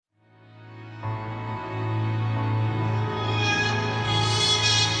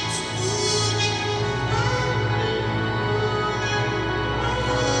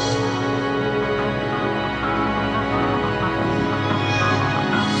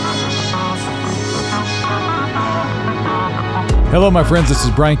Hello, my friends. This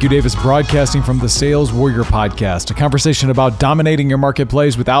is Brian Q. Davis broadcasting from the Sales Warrior Podcast, a conversation about dominating your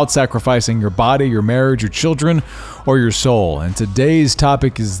marketplace without sacrificing your body, your marriage, your children, or your soul. And today's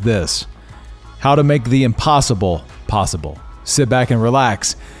topic is this: how to make the impossible possible. Sit back and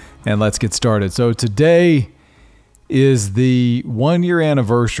relax, and let's get started. So today is the 1-year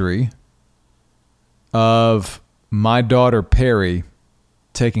anniversary of my daughter Perry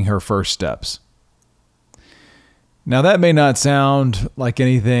taking her first steps. Now, that may not sound like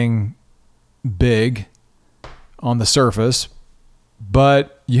anything big on the surface,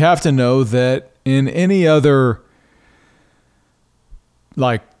 but you have to know that in any other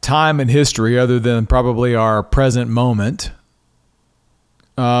time in history other than probably our present moment,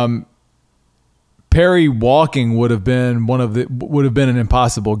 Perry walking would have been an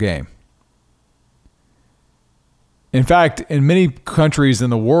impossible game. In fact, in many countries in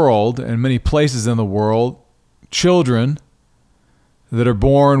the world and many places in the world, children that are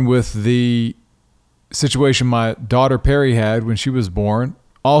born with the situation my daughter Perry had when she was born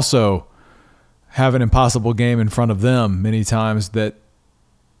also have an impossible game in front of them many times that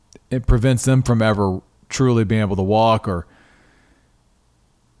it prevents them from ever truly being able to walk or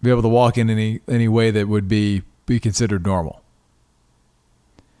be able to walk in any way that would be considered normal.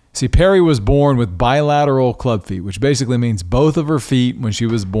 See, Perry was born with bilateral club feet, which basically means both of her feet when she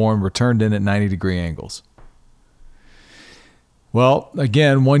was born were turned in at 90-degree angles. Well,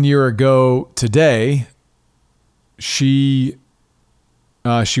 again, 1 year ago today, she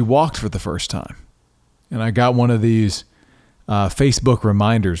walked for the first time, and I got one of these Facebook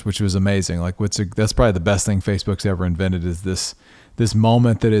reminders, which was amazing. That's probably the best thing Facebook's ever invented is this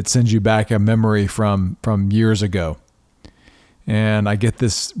moment that it sends you back a memory from years ago. And I get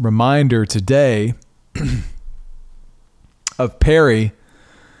this reminder today of Perry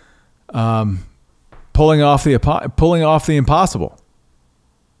pulling off the impossible,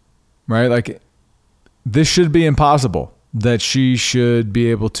 right? Like, this should be impossible that she should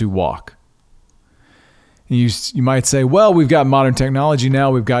be able to walk. And you might say, well, we've got modern technology now.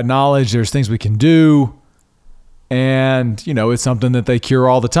 We've got knowledge. There's things we can do. And, it's something that they cure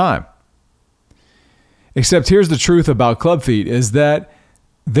all the time. Except here's the truth about club feet is that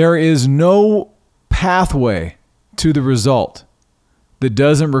there is no pathway to the result that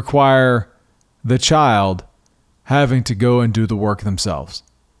doesn't require the child having to go and do the work themselves.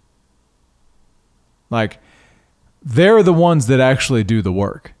 They're the ones that actually do the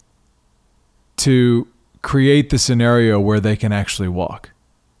work to create the scenario where they can actually walk.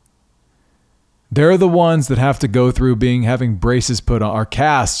 They're the ones that have to go through having braces put on, or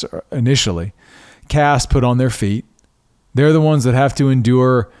casts initially, casts put on their feet. They're the ones that have to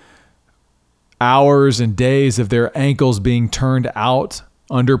endure hours and days of their ankles being turned out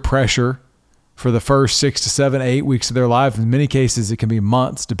under pressure for the first 6 to 7, 8 weeks of their life. In many cases, it can be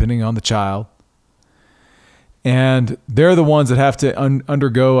months, depending on the child. And they're the ones that have to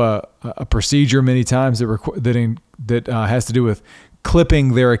undergo a procedure many times that has to do with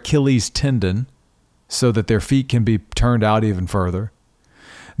clipping their Achilles tendon so that their feet can be turned out even further.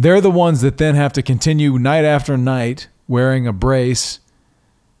 They're the ones that then have to continue night after night wearing a brace,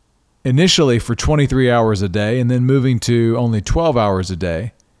 initially for 23 hours a day and then moving to only 12 hours a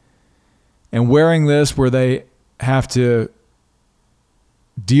day. And wearing this where they have to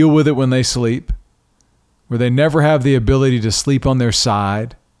deal with it when they sleep, where they never have the ability to sleep on their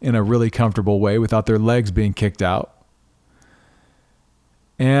side in a really comfortable way without their legs being kicked out.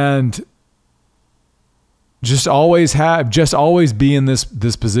 And just always be in this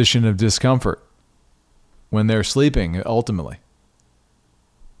position of discomfort when they're sleeping, ultimately.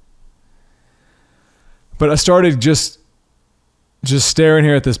 But I started just staring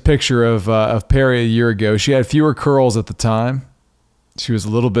here at this picture of Perry a year ago. She had fewer curls at the time. She was a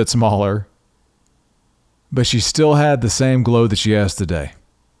little bit smaller, but she still had the same glow that she has today.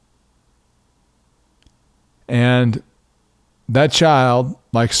 And that child,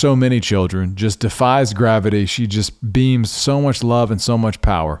 like so many children, just defies gravity. She just beams so much love and so much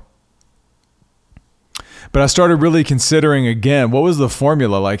power. But I started really considering again, what was the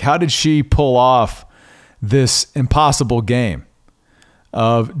formula? How did she pull off this impossible game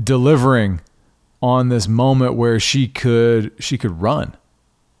of delivering on this moment where she could run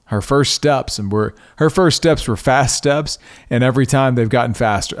her first steps, and her first steps were fast steps, and every time they've gotten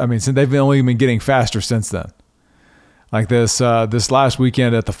faster. I mean, they've only been getting faster since then. Like this last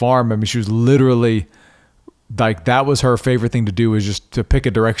weekend at the farm, I mean, she was literally that was her favorite thing to do, was just to pick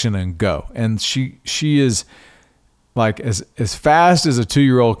a direction and go. And she is as fast as a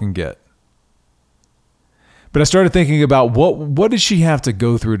 2-year-old can get. But I started thinking about what did she have to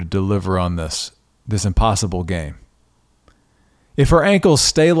go through to deliver on this impossible game? If her ankles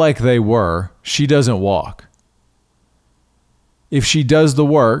stay like they were, she doesn't walk. If she does the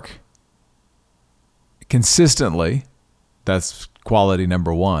work consistently, that's quality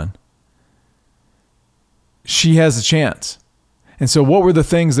number one, she has a chance. And so what were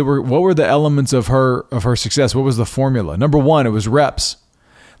the elements of her success? What was the formula? Number one, it was reps.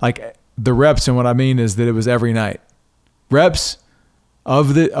 Like the reps, and what I mean is that it was every night. Reps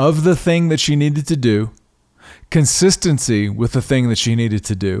of the thing that she needed to do, consistency with the thing that she needed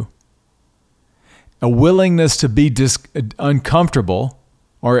to do, a willingness to be uncomfortable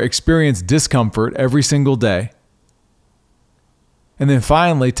or experience discomfort every single day, and then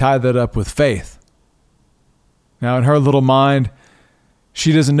finally tie that up with faith. Now, in her little mind,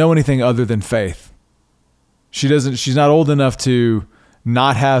 she doesn't know anything other than faith. She's not old enough to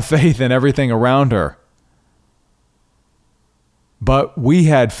not have faith in everything around her. But we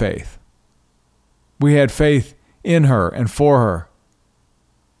had faith. We had faith in her and for her.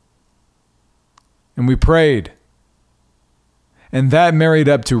 And we prayed. And that married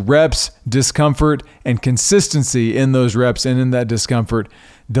up to reps, discomfort, and consistency in those reps and in that discomfort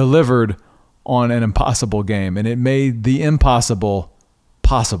delivered on an impossible game. And it made the impossible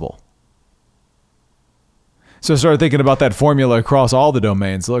possible. So I started thinking about that formula across all the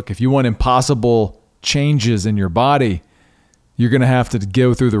domains. Look, if you want impossible changes in your body, you're going to have to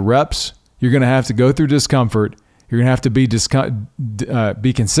go through the reps. You're going to have to go through discomfort. You're going to have to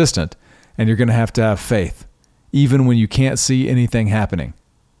be consistent. And you're going to have faith, even when you can't see anything happening.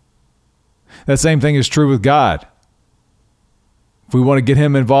 That same thing is true with God. If we want to get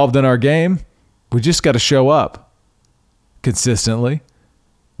him involved in our game, we just got to show up consistently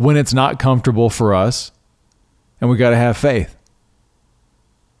when it's not comfortable for us. And we got to have faith.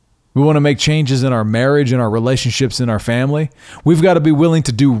 We want to make changes in our marriage, in our relationships, in our family. We've got to be willing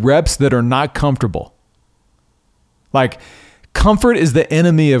to do reps that are not comfortable. Like, comfort is the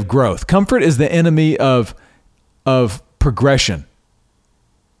enemy of growth. Comfort is the enemy of progression.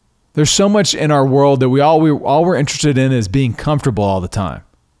 There's so much in our world that all we're interested in is being comfortable all the time.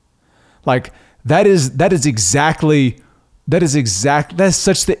 Like, that is such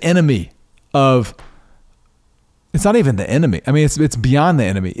the enemy of. It's not even the enemy. I mean, it's beyond the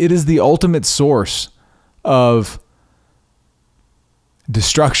enemy. It is the ultimate source of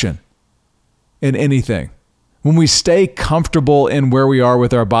destruction in anything. When we stay comfortable in where we are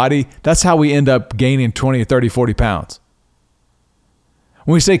with our body, that's how we end up gaining 20, 30, 40 pounds.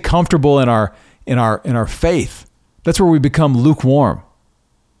 When we stay comfortable in our faith, that's where we become lukewarm.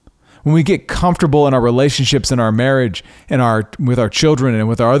 When we get comfortable in our relationships, in our marriage, with our children, and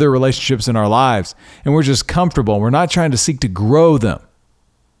with our other relationships in our lives, and we're just comfortable, we're not trying to seek to grow them.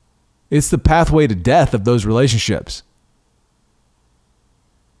 It's the pathway to death of those relationships.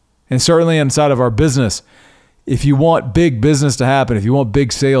 And certainly inside of our business, if you want big business to happen, if you want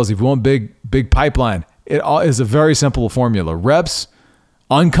big sales, if you want big pipeline, it is a very simple formula. Reps,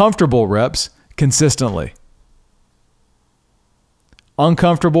 uncomfortable reps, consistently.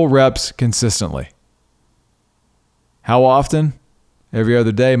 Uncomfortable reps consistently. How often? Every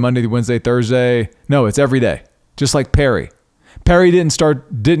other day, Monday, Wednesday, Thursday. No, it's every day. Just like Perry. Perry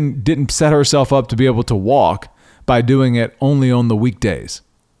didn't set herself up to be able to walk by doing it only on the weekdays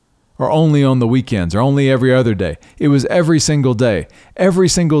or only on the weekends or only every other day. It was every single day. Every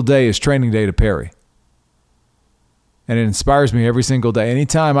single day is training day to Perry. And it inspires me every single day.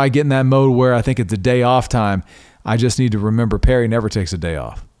 Anytime I get in that mode where I think it's a day off time, I just need to remember Perry never takes a day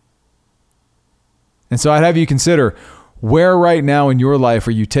off. And so I'd have you consider, where right now in your life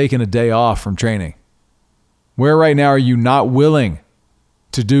are you taking a day off from training? Where right now are you not willing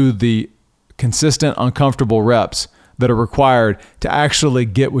to do the consistent, uncomfortable reps that are required to actually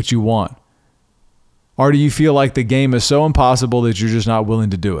get what you want? Or do you feel like the game is so impossible that you're just not willing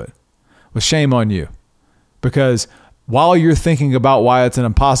to do it? Well, shame on you. Because while you're thinking about why it's an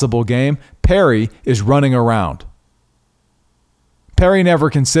impossible game, Perry is running around. Perry never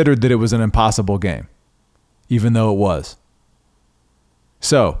considered that it was an impossible game, even though it was.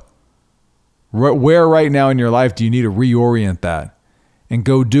 So, where right now in your life do you need to reorient that and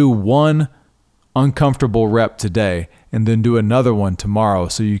go do one uncomfortable rep today and then do another one tomorrow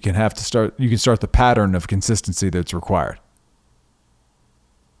so you can start the pattern of consistency that's required?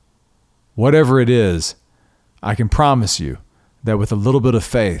 Whatever it is, I can promise you that with a little bit of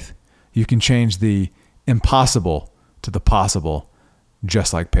faith, you can change the impossible to the possible,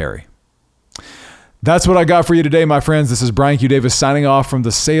 just like Perry. That's what I got for you today, my friends. This is Brian Q. Davis signing off from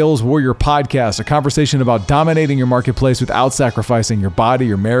the Sales Warrior Podcast, a conversation about dominating your marketplace without sacrificing your body,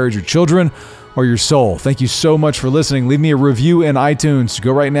 your marriage, your children, or your soul. Thank you so much for listening. Leave me a review in iTunes.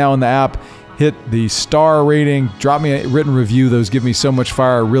 Go right now in the app, hit the star rating, drop me a written review. Those give me so much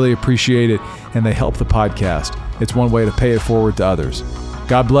fire. I really appreciate it, and they help the podcast. It's one way to pay it forward to others.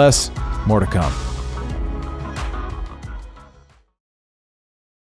 God bless. More to come.